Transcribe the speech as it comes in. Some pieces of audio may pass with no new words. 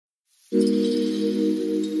Hi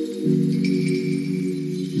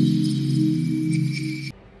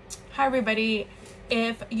everybody,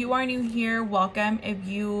 if you are new here, welcome. If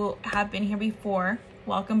you have been here before,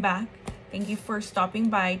 welcome back. Thank you for stopping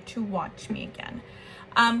by to watch me again.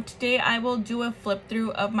 Today I will do a flip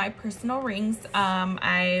through of my personal rings.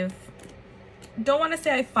 I don't want to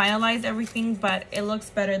say I finalized everything, but it looks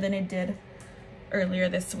better than it did earlier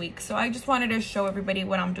this week. So I just wanted to show everybody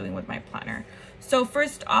what I'm doing with my planner. So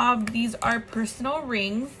first off, these are personal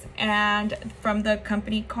rings and from the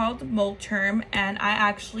company called Molterm, and I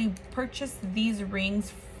actually purchased these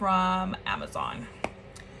rings from Amazon.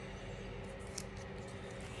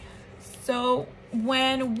 So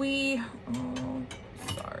when we,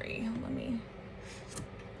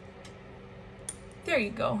 there you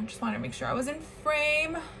go. Just wanted to make sure I was in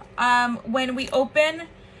frame. When we open,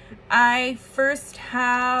 I first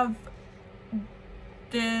have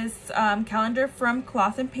this calendar from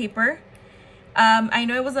Cloth and Paper. I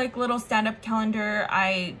know it was like a little stand-up calendar.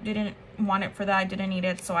 I didn't want it for that. I didn't need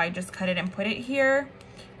it, so I just cut it and put it here.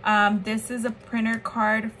 This is a printer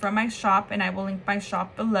card from my shop, and I will link my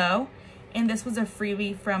shop below. And this was a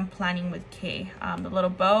freebie from Planning with Kay, the little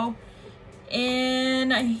bow.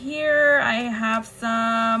 In here, I have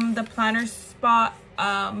the planner spot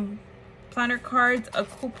planner cards, a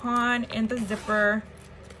coupon, and the zipper.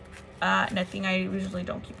 Nothing. I usually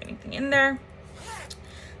don't keep anything in there.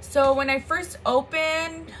 So when I first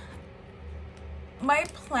opened my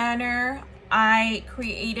planner, I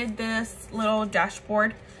created this little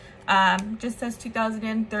dashboard. Just says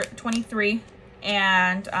 2023,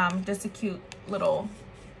 and just a cute little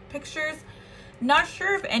pictures. Not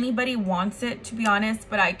sure if anybody wants it, to be honest,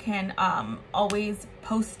 but I can always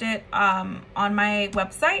post it on my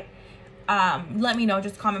website. Let me know,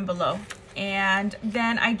 just comment below. And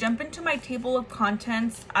then I jump into my table of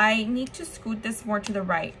contents. I need to scoot this more to the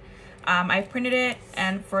right. I printed it,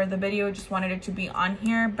 and for the video just wanted it to be on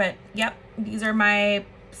here, but yep, these are my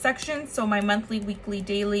sections. So my monthly, weekly,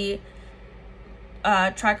 daily,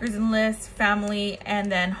 trackers and lists, family, and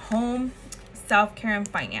then home, self-care, and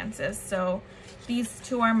finances. So these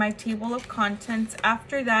two are my table of contents.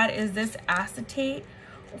 After that is this acetate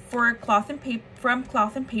for Cloth and Paper, from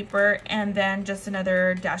Cloth and Paper, and then just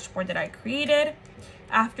another dashboard that I created.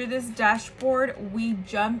 After this dashboard, we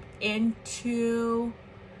jump into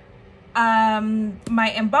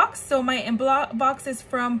my inbox. So my inbox is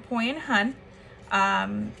from Poi & Hun,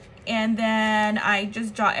 and then I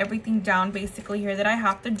just jot everything down basically here that I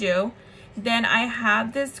have to do. Then I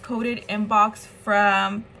have this coded inbox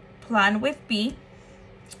from Plan with B.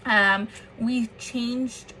 We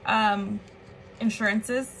changed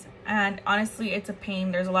insurances, and honestly it's a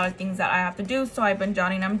pain. There's a lot of things that I have to do, so I've been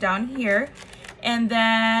jotting them down here. And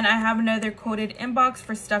then I have another coded inbox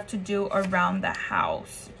for stuff to do around the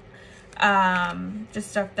house, just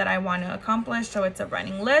stuff that I want to accomplish, so it's a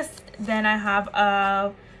running list. Then I have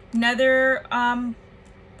another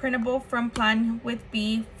printable from Plan with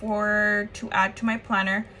B to add to my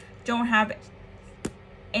planner. Don't have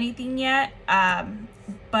anything yet,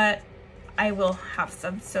 but I will have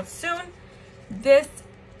some stuff soon. This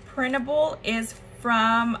printable is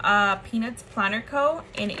from Peanuts Planner Co.,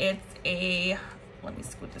 and it's a, let me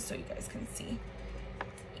scoot this so you guys can see,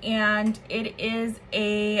 and it is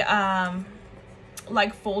a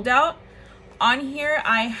like fold out. On here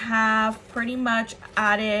I have pretty much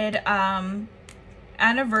added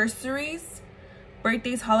anniversaries,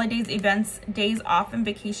 birthdays, holidays, events, days off, and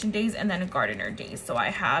vacation days, and then a gardener days. So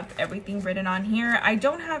I have everything written on here. I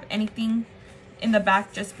don't have anything in the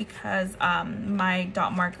back just because my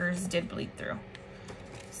dot markers did bleed through.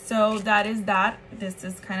 So that is that. This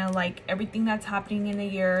is kind of like everything that's happening in the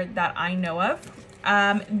year that I know of.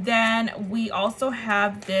 Then we also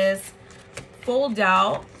have this fold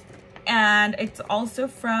out, and it's also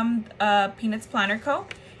from Peanuts Planner Co.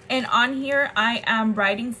 And on here I am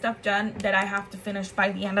writing stuff done that I have to finish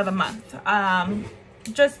by the end of the month,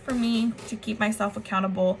 just for me to keep myself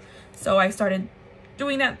accountable. So I started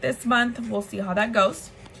doing that this month. We'll see how that goes.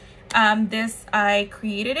 This, I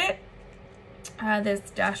created it, this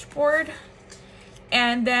dashboard.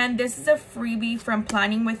 And then this is a freebie from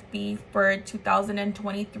Planning with B for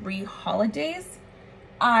 2023 holidays.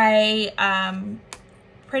 I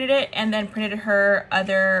printed it and then printed her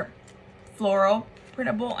other floral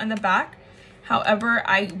printable in the back. However,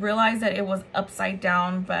 I realized that it was upside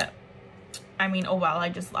down, but I mean, oh well, I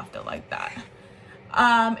just left it like that.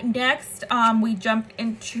 Next, we jumped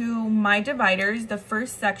into my dividers. The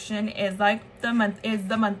first section is like the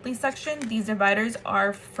monthly section. These dividers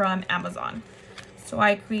are from Amazon. So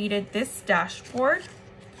I created this dashboard.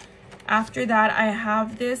 After that, I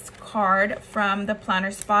have this card from the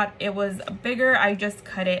planner spot. It was bigger. I just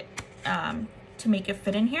cut it to make it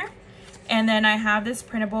fit in here. And then I have this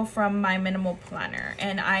printable from my minimal planner,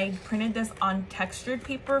 and I printed this on textured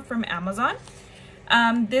paper from Amazon.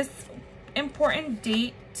 This important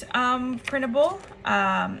date printable,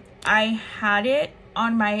 I had it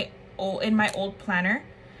on in my old planner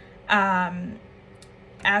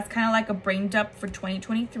as kind of like a brain dump for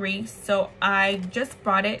 2023. So I just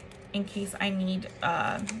brought it in case I need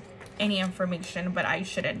any information, but I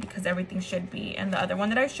shouldn't because everything should be. And the other one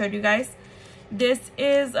that I showed you guys, this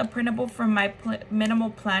is a printable from my minimal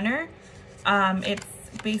planner. It's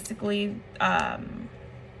basically the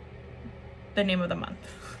name of the month.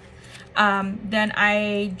 Then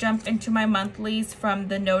I jump into my monthlies from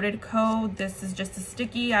the Noted Co. This is just a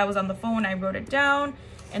sticky. I was on the phone, I wrote it down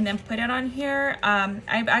and then put it on here.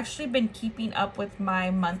 I've actually been keeping up with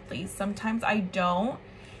my monthlies. Sometimes I don't,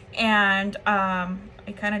 and I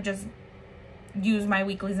kind of just use my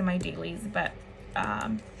weeklies and my dailies, but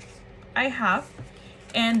I have.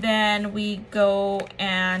 And then we go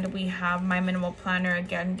and we have my minimal planner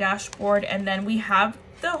again, dashboard, and then we have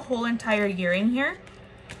the whole entire year in here,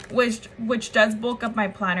 which does bulk up my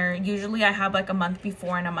planner. Usually I have like a month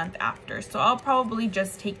before and a month after, so I'll probably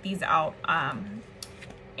just take these out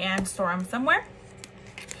and store them somewhere.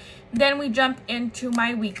 Then we jump into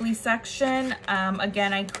my weekly section.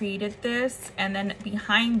 Again, I created this, and then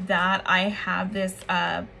behind that I have this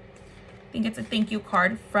I think it's a thank you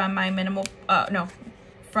card from my minimal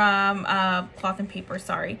from Cloth and Paper,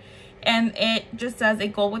 sorry. And it just says, a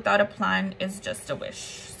goal without a plan is just a wish.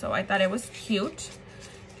 So I thought it was cute.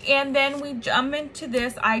 And then we jump into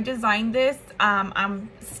this. I designed this. I'm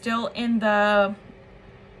still in the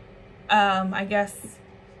I guess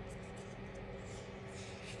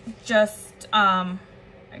just I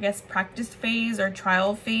guess practice phase or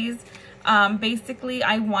trial phase. Basically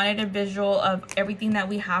I wanted a visual of everything that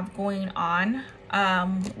we have going on,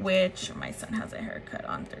 which my son has a haircut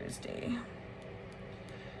on Thursday.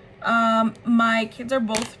 My kids are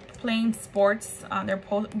both playing sports. They're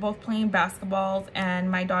both playing basketballs,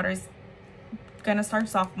 and my daughter's gonna start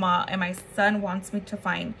sophomore, and my son wants me to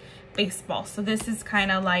find baseball. So this is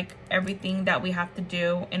kind of like everything that we have to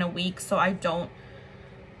do in a week, so I don't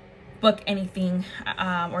book anything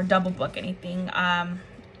or double book anything.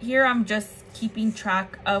 Here I'm just keeping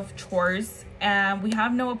track of chores, and we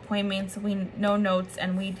have no appointments, no notes,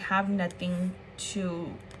 and we have nothing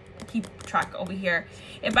to keep track over here.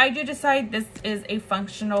 If I do decide this is a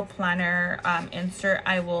functional planner insert,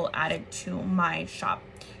 I will add it to my shop,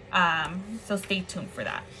 so stay tuned for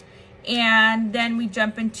that. And then we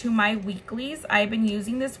jump into my weeklies. I've been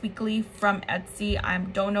using this weekly from Etsy. I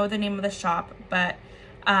don't know the name of the shop, but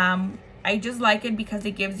I just like it because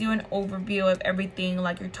it gives you an overview of everything,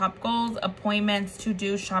 like your top goals, appointments,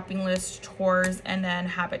 to-do, shopping list, chores, and then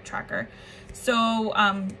habit tracker. So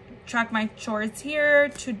track my chores here,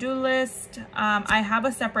 to-do list. I have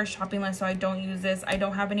a separate shopping list, so I don't use this. I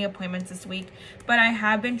don't have any appointments this week, but I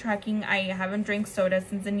have been tracking. I haven't drank soda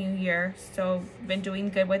since the new year, so been doing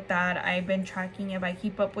good with that. I've been tracking if I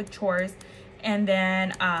keep up with chores, and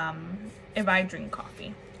then if I drink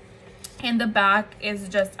coffee. In the back is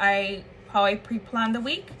just how I pre-plan the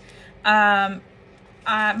week.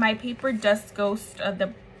 My paper does ghost.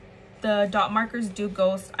 The dot markers do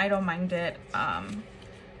ghost. I don't mind it.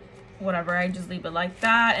 Whatever, I just leave it like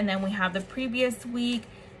that. And then we have the previous week.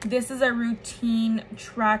 This is a routine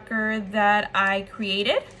tracker that I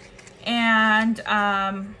created, and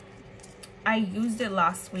I used it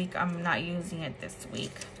last week. I'm not using it this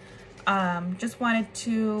week. Just wanted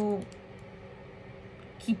to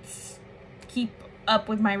keep up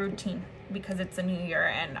with my routine because it's a new year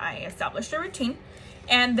and I established a routine.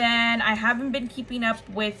 And then I haven't been keeping up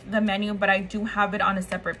with the menu, but I do have it on a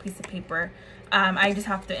separate piece of paper. I just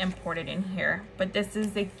have to import it in here. But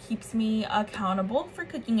it keeps me accountable for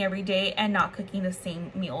cooking every day and not cooking the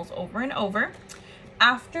same meals over and over.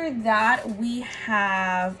 After that, we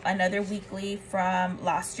have another weekly from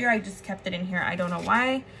last year. I just kept it in here. I don't know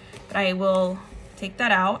why, but I will take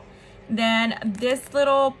that out. Then this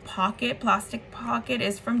little plastic pocket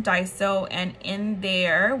is from Daiso, and in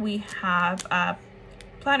there we have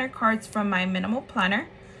planner cards from my minimal planner.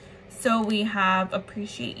 So we have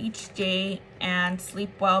appreciate each day and sleep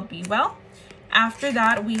well, be well. After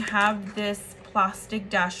that, we have this plastic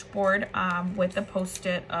dashboard with a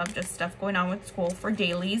post-it of just stuff going on with school for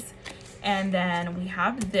dailies. And then we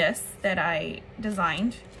have this that I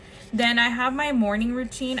designed. Then I have my morning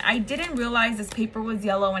routine. I didn't realize this paper was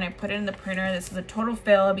yellow when I put it in the printer. This is a total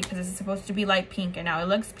fail because this is supposed to be light pink and now it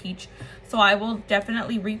looks peach. So I will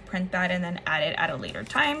definitely reprint that and then add it at a later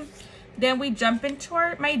time. Then we jump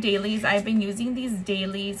into my dailies. I've been using these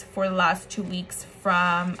dailies for the last 2 weeks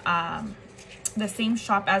from the same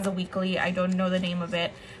shop as a weekly. I don't know the name of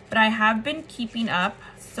it, but I have been keeping up.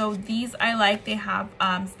 So these I like. They have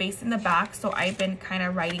space in the back, so I've been kind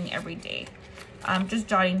of writing every day. Just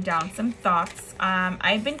jotting down some thoughts.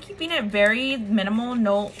 I've been keeping it very minimal,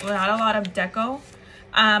 not a lot of deco.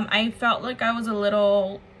 I felt like I was a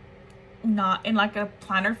little not in like a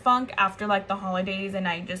planner funk after like the holidays, and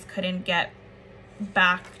I just couldn't get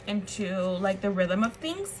back into like the rhythm of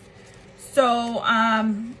things. So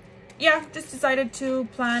yeah, just decided to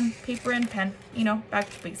plan paper and pen, you know, back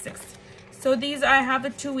to basics. So these, I have the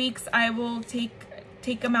 2 weeks. I will take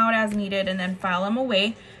them out as needed and then file them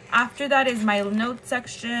away. After that is my note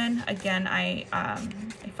section. Again, I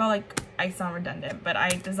felt like I sound redundant, but I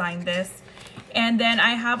designed this. And then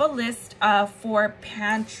I have a list for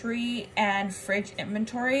pantry and fridge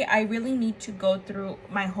inventory. I really need to go through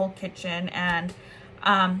my whole kitchen and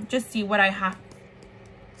just see what I have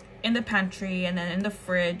in the pantry and then in the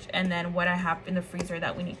fridge and then what I have in the freezer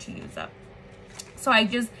that we need to use up. So I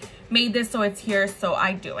just made this so it's here, so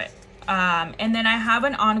I do it. And then I have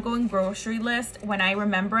an ongoing grocery list. When I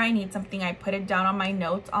remember I need something, I put it down on my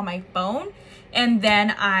notes on my phone, and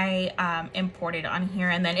then I import it on here.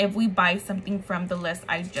 And then if we buy something from the list,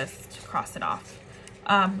 I just cross it off.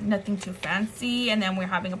 Nothing too fancy. And then we're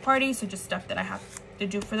having a party, so just stuff that I have to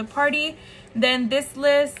do for the party. Then this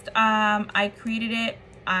list, I created it.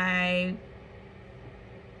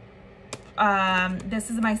 This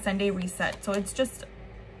is my Sunday reset, so it's just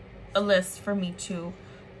a list for me to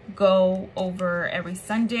go over every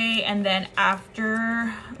Sunday. And then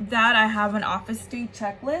after that, I have an office day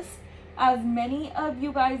checklist. As many of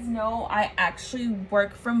you guys know, I actually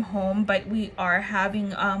work from home, but we are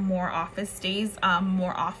having more office days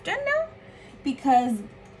more often now because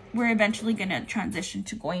we're eventually gonna transition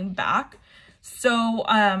to going back. So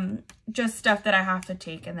just stuff that I have to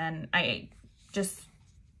take, and then I just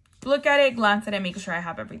look at it, glance at it, make sure I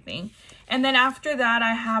have everything. And then after that,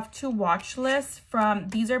 I have to watch lists from,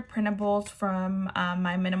 these are printables from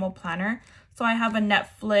my minimal planner. So I have a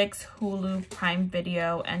Netflix, Hulu, Prime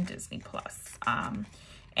Video, and Disney Plus. And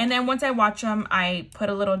then once I watch them, I put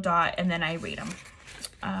a little dot and then I rate them.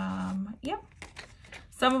 Yeah.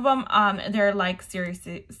 Some of them, they're like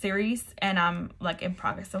series, and I'm like in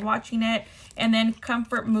progress of watching it. And then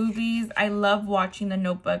comfort movies. I love watching The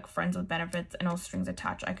Notebook, Friends with Benefits, and No Strings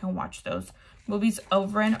Attached. I can watch those movies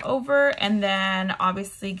over and over. And then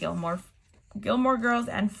obviously Gilmore Girls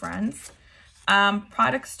and Friends.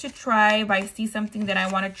 Products to try. If I see something that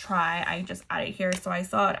I want to try, I just add it here. So I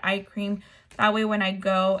saw an eye cream. That way when I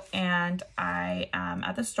go and I am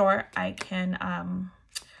at the store, I can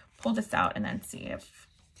pull this out and then see if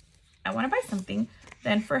I want to buy something.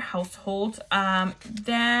 Then for household,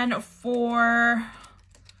 then for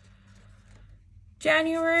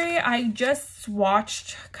January, I just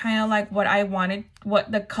watched kind of like what I wanted,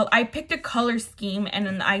 what the color, I picked a color scheme, and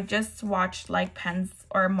then I just watched like pens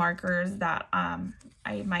or markers that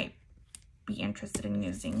I might be interested in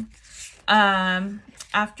using.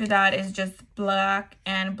 After that is just black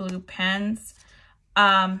and blue pens.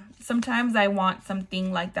 Sometimes I want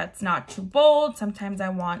something like that's not too bold. Sometimes I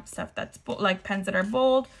want stuff that's like pens that are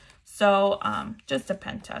bold. So just a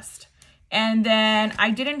pen test. And then I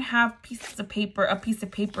didn't have a piece of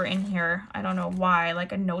paper in here. I don't know why,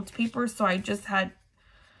 like a notes paper. So I just had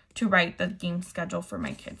to write the game schedule for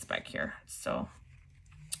my kids back here. So,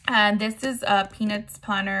 and this is a Peanuts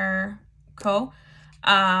Planner Co.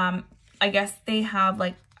 I guess they have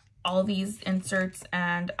like all these inserts,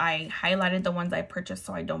 and I highlighted the ones I purchased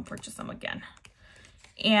so I don't purchase them again.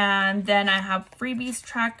 And then I have freebies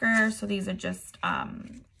tracker. So these are just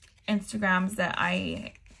Instagrams that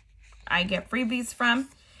I get freebies from.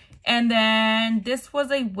 And then this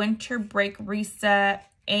was a winter break reset,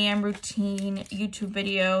 AM routine, YouTube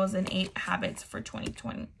videos, and 8 habits for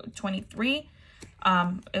 2023.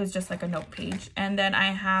 It was just like a note page. And then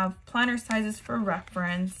I have planner sizes for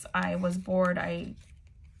reference. I was bored. I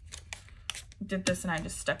did this and I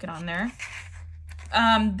just stuck it on there.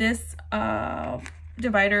 This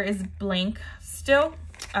divider is blank still.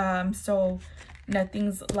 So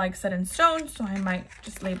nothing's like set in stone, so I might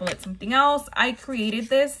just label it something else. I created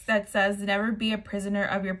this that says, never be a prisoner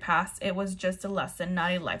of your past. It was just a lesson,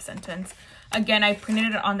 not a life sentence. Again, I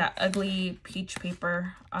printed it on that ugly peach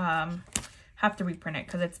paper. Have to reprint it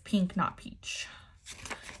because it's pink, not peach.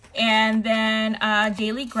 And then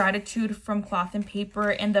daily gratitude from Cloth and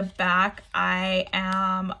Paper. In the back, I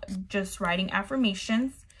am just writing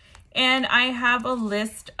affirmations. And I have a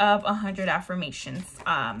list of 100 affirmations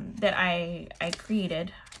that I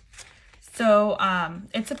created. So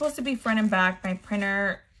it's supposed to be front and back. My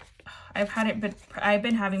printer, I've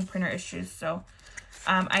been having printer issues, so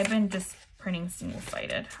I've been just printing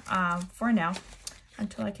single-sided for now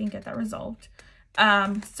until I can get that resolved.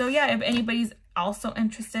 So yeah, if anybody's also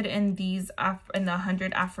interested in these in the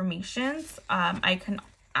 100 affirmations, I can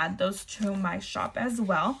add those to my shop as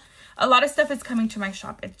well. A lot of stuff is coming to my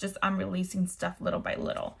shop. It's just I'm releasing stuff little by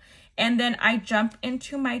little. And then I jump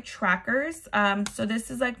into my trackers. So this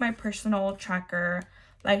is like my personal tracker,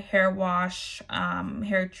 like hair wash,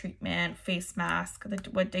 hair treatment, face mask,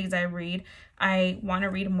 what days I read. I want to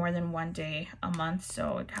read more than one day a month,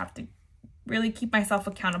 so I have to really keep myself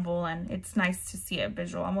accountable, and it's nice to see it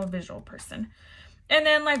visual. I'm a visual person. And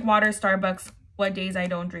then like water, Starbucks, what days I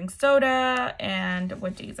don't drink soda, and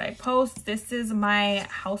what days I post. This is my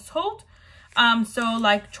household. So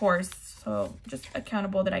like chores. So just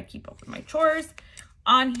accountable that I keep up with my chores.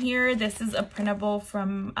 On here, this is a printable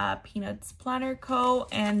from Peanuts Planner Co.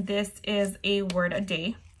 And this is a word a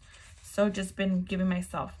day. So just been giving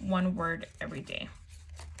myself one word every day.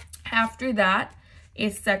 After that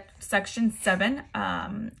is section 7,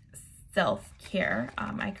 self-care.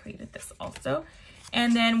 I created this also.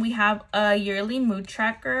 And then we have a yearly mood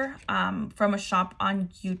tracker from a shop on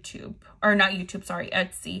YouTube. Or not YouTube, sorry,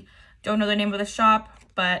 Etsy. Don't know the name of the shop,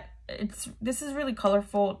 but this is really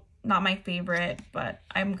colorful. Not my favorite, but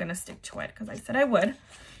I'm gonna stick to it because I said I would.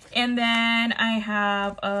 And then I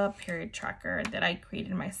have a period tracker that I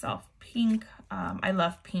created myself, pink. I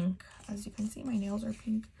love pink. As you can see, my nails are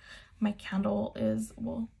pink. My candle is,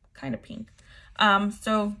 well, kind of pink.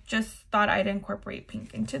 So just thought I'd incorporate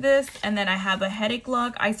pink into this. And then I have a headache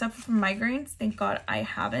log. I suffer from migraines. Thank God I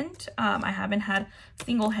haven't. I haven't had a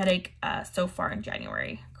single headache so far in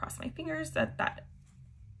January. Cross my fingers that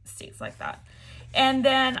stays like that. And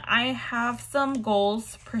then I have some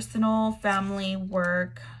goals, personal, family,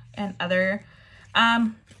 work, and other.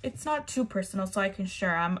 It's not too personal, so I can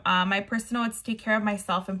share them. My personal, it's take care of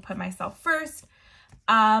myself and put myself first.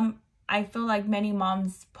 I feel like many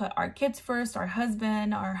moms put our kids first, our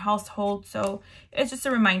husband, our household. So it's just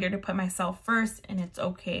a reminder to put myself first, and it's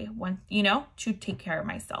okay when, you know, to take care of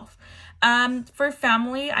myself. For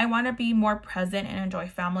family, I want to be more present and enjoy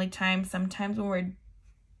family time. Sometimes when we're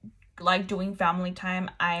like doing family time,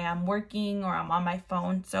 I am working or I'm on my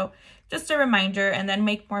phone. So just a reminder, and then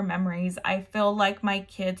make more memories. I feel like my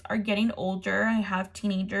kids are getting older. I have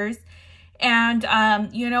teenagers, and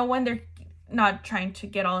you know, when they're not trying to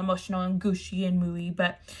get all emotional and gushy and mooey,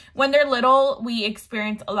 but when they're little, we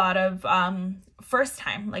experience a lot of first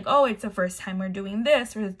time, like, oh, it's the first time we're doing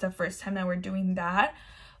this, or it's the first time that we're doing that.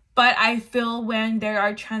 But I feel when they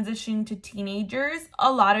are transitioning to teenagers,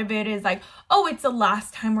 a lot of it is like, oh, it's the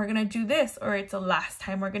last time we're gonna do this, or it's the last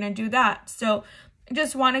time we're gonna do that. So I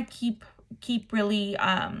just want to keep really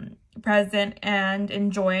present and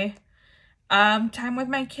enjoy time with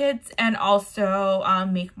my kids, and also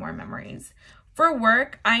make more memories. For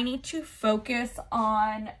work, I need to focus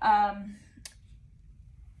on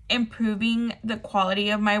improving the quality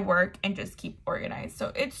of my work and just keep organized.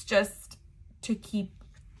 So it's just to keep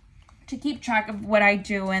track of what I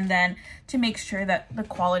do, and then to make sure that the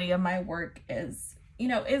quality of my work is, you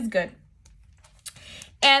know, is good.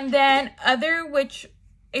 And then other, which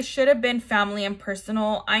it should have been family and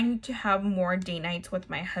personal, I need to have more day nights with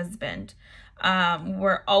my husband.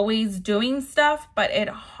 We're always doing stuff, but it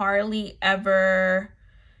hardly ever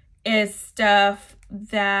is stuff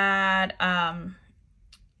that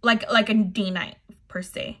like a day night per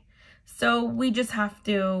se. So we just have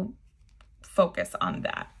to focus on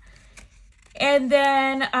that. And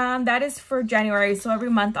then that is for January. So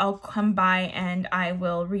every month I'll come by and I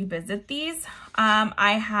will revisit these.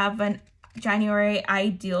 I have an January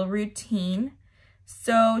ideal routine.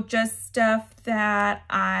 So just stuff that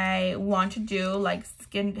I want to do, like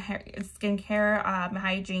skincare,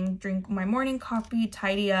 hygiene, drink my morning coffee,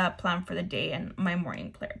 tidy up, plan for the day, and my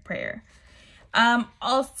morning prayer.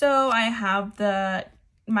 Also, I have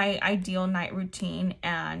my ideal night routine,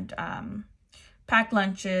 and pack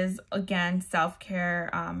lunches, again, self-care,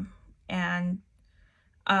 and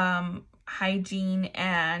hygiene,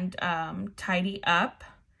 and tidy up.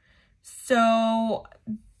 So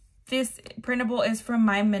this printable is from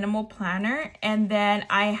my minimal planner, and then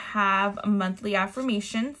I have monthly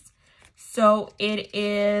affirmations. So it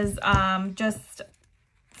is just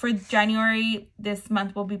for January, this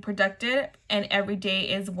month will be productive, and every day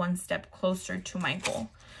is one step closer to my goal.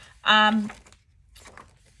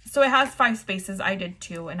 So it has 5 spaces. I did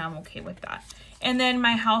 2, and I'm okay with that. And then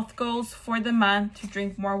my health goals for the month: to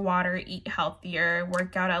drink more water, eat healthier,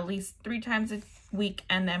 work out at least 3 times a week,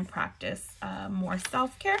 and then practice more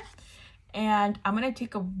self-care. And I'm going to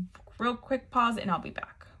take a real quick pause and I'll be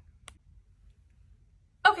back.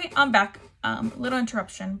 Okay, I'm back. Little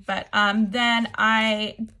interruption, but then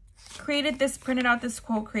I created this, printed out this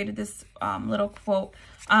quote, created this little quote.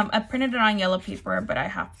 I printed it on yellow paper, but I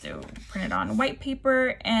have to print it on white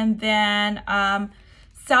paper. And then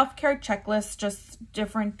self-care checklist, just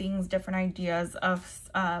different things, different ideas of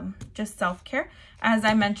just self-care. As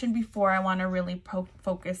I mentioned before, I want to really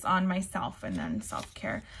focus on myself and then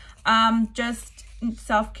self-care. Just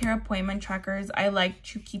self-care appointment trackers. I like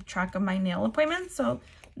to keep track of my nail appointments. So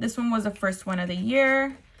this one was the first one of the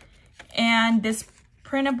year. And this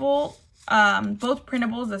printable, both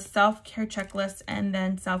printables, the self-care checklist and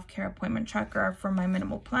then self-care appointment tracker are for my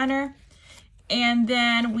minimal planner. And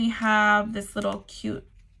then we have this little cute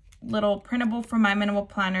little printable for my minimal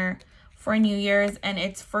planner for New Year's, and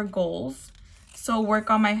it's for goals. So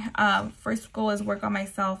work on my, first goal is work on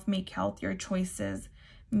myself, make healthier choices,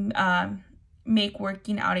 make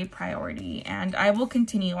working out a priority. And I will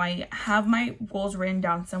continue. I have my goals written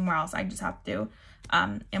down somewhere else. I just have to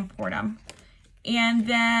import them. And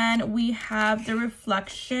then we have the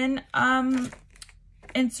reflection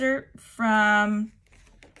insert from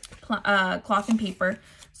Cloth and Paper.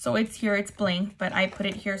 So it's here, it's blank, but I put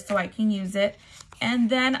it here so I can use it. And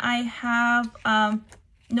then I have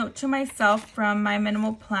note to myself from my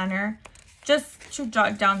minimal planner, just to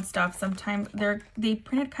jot down stuff. Sometimes they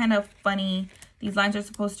printed kind of funny. These lines are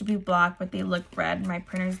supposed to be black, but they look red. My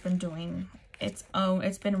printer's been doing its own,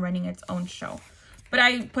 it's been running its own show. But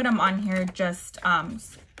I put them on here just,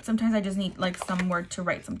 sometimes I just need like somewhere to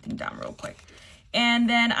write something down real quick. And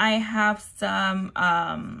then I have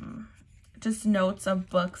some just notes of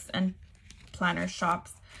books and planner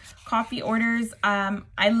shops. Coffee orders.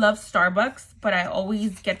 I love Starbucks, but I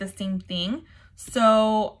always get the same thing.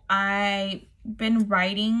 So I've been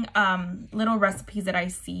writing little recipes that I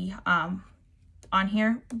see on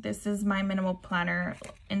here. This is my minimal planner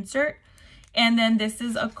insert. And then this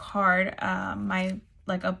is a card,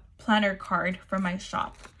 like a planner card from my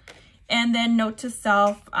shop. And then note to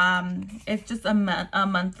self, it's just a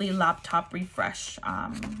monthly laptop refresh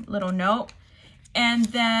little note. And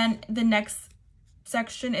then the next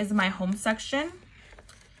section is my home section.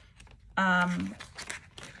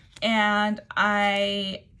 And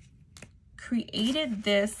I created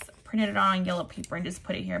this, printed it on yellow paper and just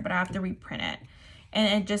put it here, but I have to reprint it.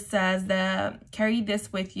 And it just says carry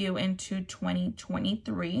this with you into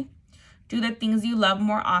 2023. Do the things you love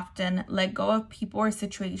more often. Let go of people or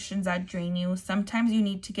situations that drain you. Sometimes you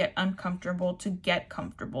need to get uncomfortable to get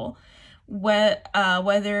comfortable.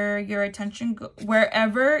 Wherever your attention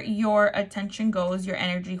goes, your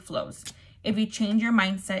energy flows. If you change your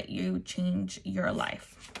mindset, you change your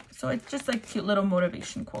life. So it's just like cute little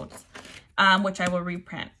motivation quotes, which I will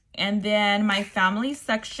reprint. And then my family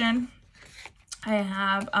section, I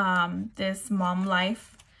have this Mom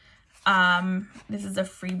Life. This is a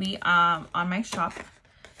freebie on my shop.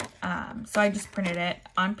 So I just printed it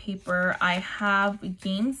on paper. I have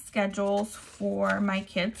game schedules for my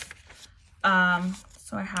kids.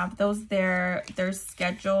 So I have those there. There's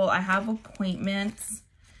schedule. I have appointments.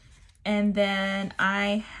 And then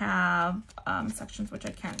I have sections which I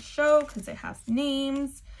can't show because it has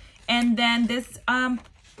names. And then this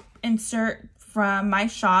insert from my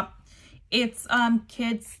shop. It's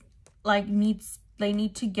kids like they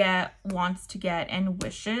need to get, wants to get, and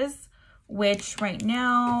wishes, which right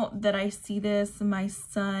now that I see this, my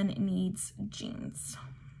son needs jeans.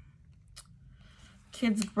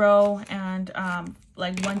 Kids grow, and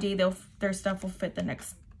like one day their stuff will fit, the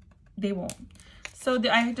next they won't. So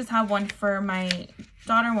I just have one for my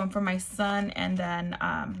daughter, one for my son, and then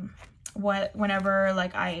whenever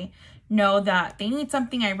like I know that they need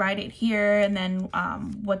something, I write it here. And then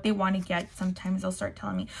what they want to get, sometimes they'll start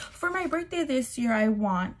telling me, for my birthday this year I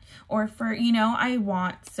want, or for, you know, I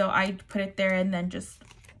want. So I put it there, and then just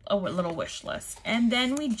a little wish list. And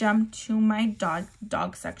then we jump to my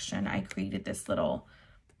dog section. I created this little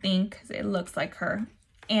thing because it looks like her,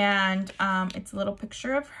 and it's a little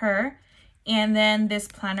picture of her. And then this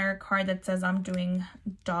planner card that says I'm doing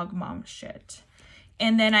dog mom shit.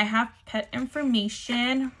 And then I have pet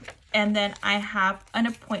information. And then I have an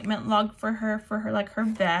appointment log for her like her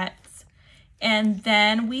vets. And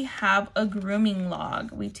then we have a grooming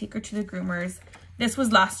log. We take her to the groomers. This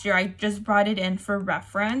was last year. I just brought it in for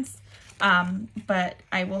reference. But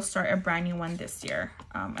I will start a brand new one this year.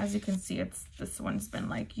 As you can see, this one's been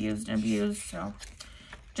like used and abused. So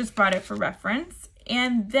just brought it for reference.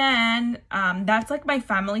 And then that's like my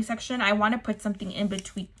family section. I want to put something in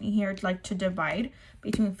between here, like to divide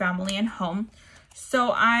between family and home.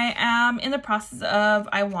 So I am in the process of,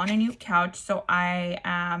 I want a new couch. So I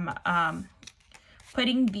am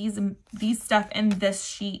putting these stuff in this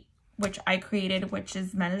sheet, which I created, which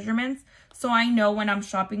is measurements. So I know when I'm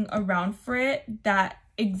shopping around for it, that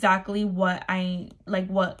exactly what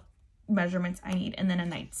what measurements I need. And then a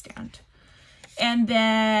nightstand. And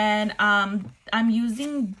then I'm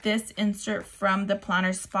using this insert from the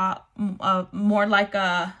planner spot, more like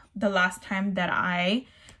the last time that I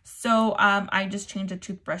just changed the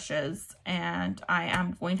toothbrushes, and I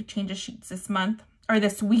am going to change the sheets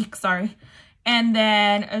this week, sorry. And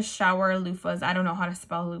then a shower loofahs. I don't know how to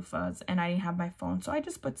spell loofahs, and I didn't have my phone, so I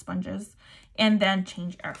just put sponges. And then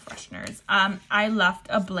change air fresheners. I left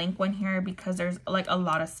a blank one here because there's like a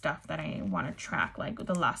lot of stuff that I want to track, like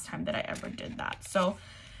the last time that I ever did that. So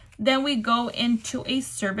then we go into a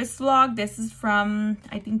service log. This is from,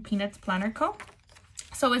 I think, Peanuts Planner Co.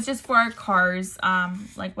 So it's just for our cars,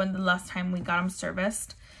 like when the last time we got them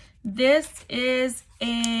serviced. This is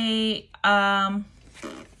a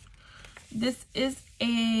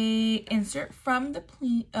insert from the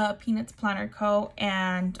Peanuts Planner Co.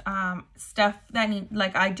 and stuff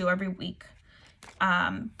that I do every week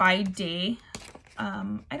by day.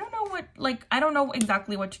 I don't know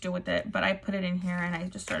exactly what to do with it, but I put it in here and I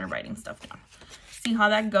just started writing stuff down. See how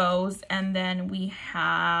that goes. And then we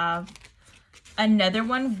have another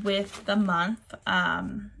one with the month.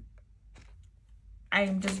 I'm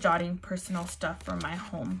just jotting personal stuff from my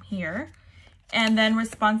home here. And then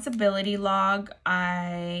responsibility log.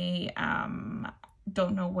 I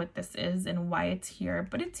don't know what this is and why it's here,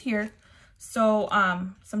 but it's here. So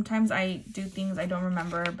sometimes I do things I don't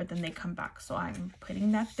remember, but then they come back. So I'm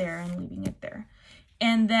putting that there and leaving it there.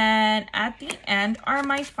 And then at the end are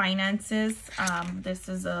my finances. I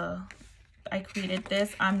created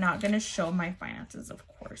this. I'm not going to show my finances, of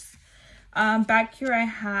course. Back here I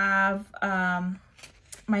have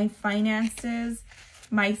my finances,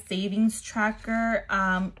 my savings tracker,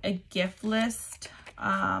 a gift list,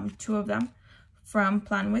 2 of them from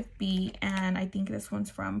Plan with B, and I think this one's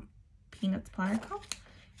from Peanuts Planner Co.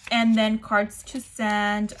 And then cards to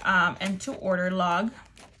send and to order log.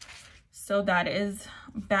 So that is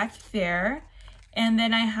back there. And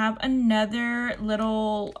then I have another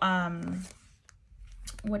little,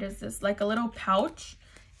 what is this? Like a little pouch.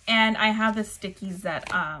 And I have the stickies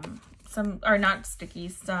that, some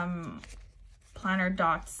planner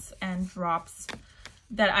dots and drops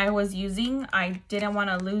that I was using. I didn't want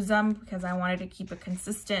to lose them because I wanted to keep it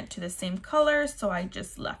consistent to the same color, so I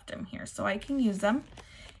just left them here so I can use them.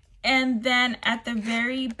 And then at the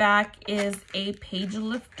very back is a page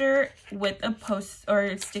lifter with a post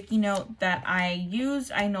or sticky note that I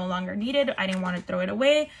used. I no longer needed. I didn't want to throw it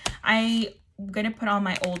away. I'm gonna put all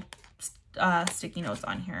my old sticky notes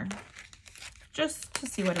on here just to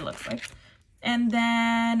see what it looks like. And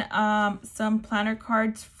then some planner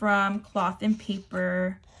cards from Cloth and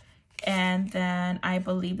Paper. And then I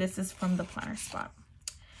believe this is from the planner spot.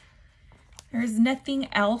 There's nothing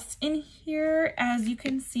else in here. As you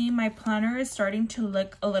can see, my planner is starting to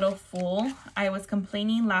look a little full. I was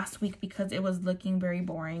complaining last week because it was looking very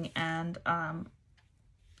boring and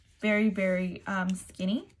very, very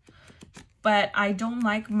skinny. But I don't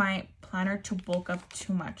like my planner to bulk up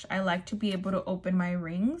too much. I like to be able to open my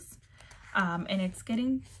rings. And it's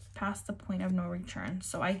getting past the point of no return.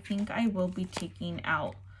 So I think I will be taking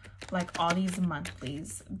out like all these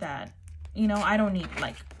monthlies that, you know, I don't need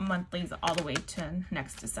like monthlies all the way to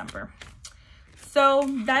next December. So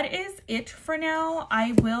that is it for now.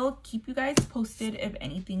 I will keep you guys posted if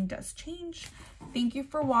anything does change. Thank you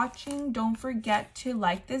for watching. Don't forget to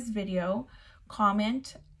like this video,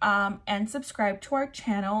 comment, and subscribe to our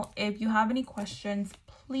channel. If you have any questions,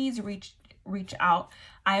 please reach out.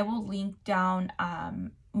 I will link down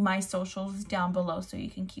my socials down below so you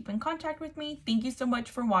can keep in contact with me. Thank you so much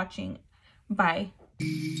for watching. Bye.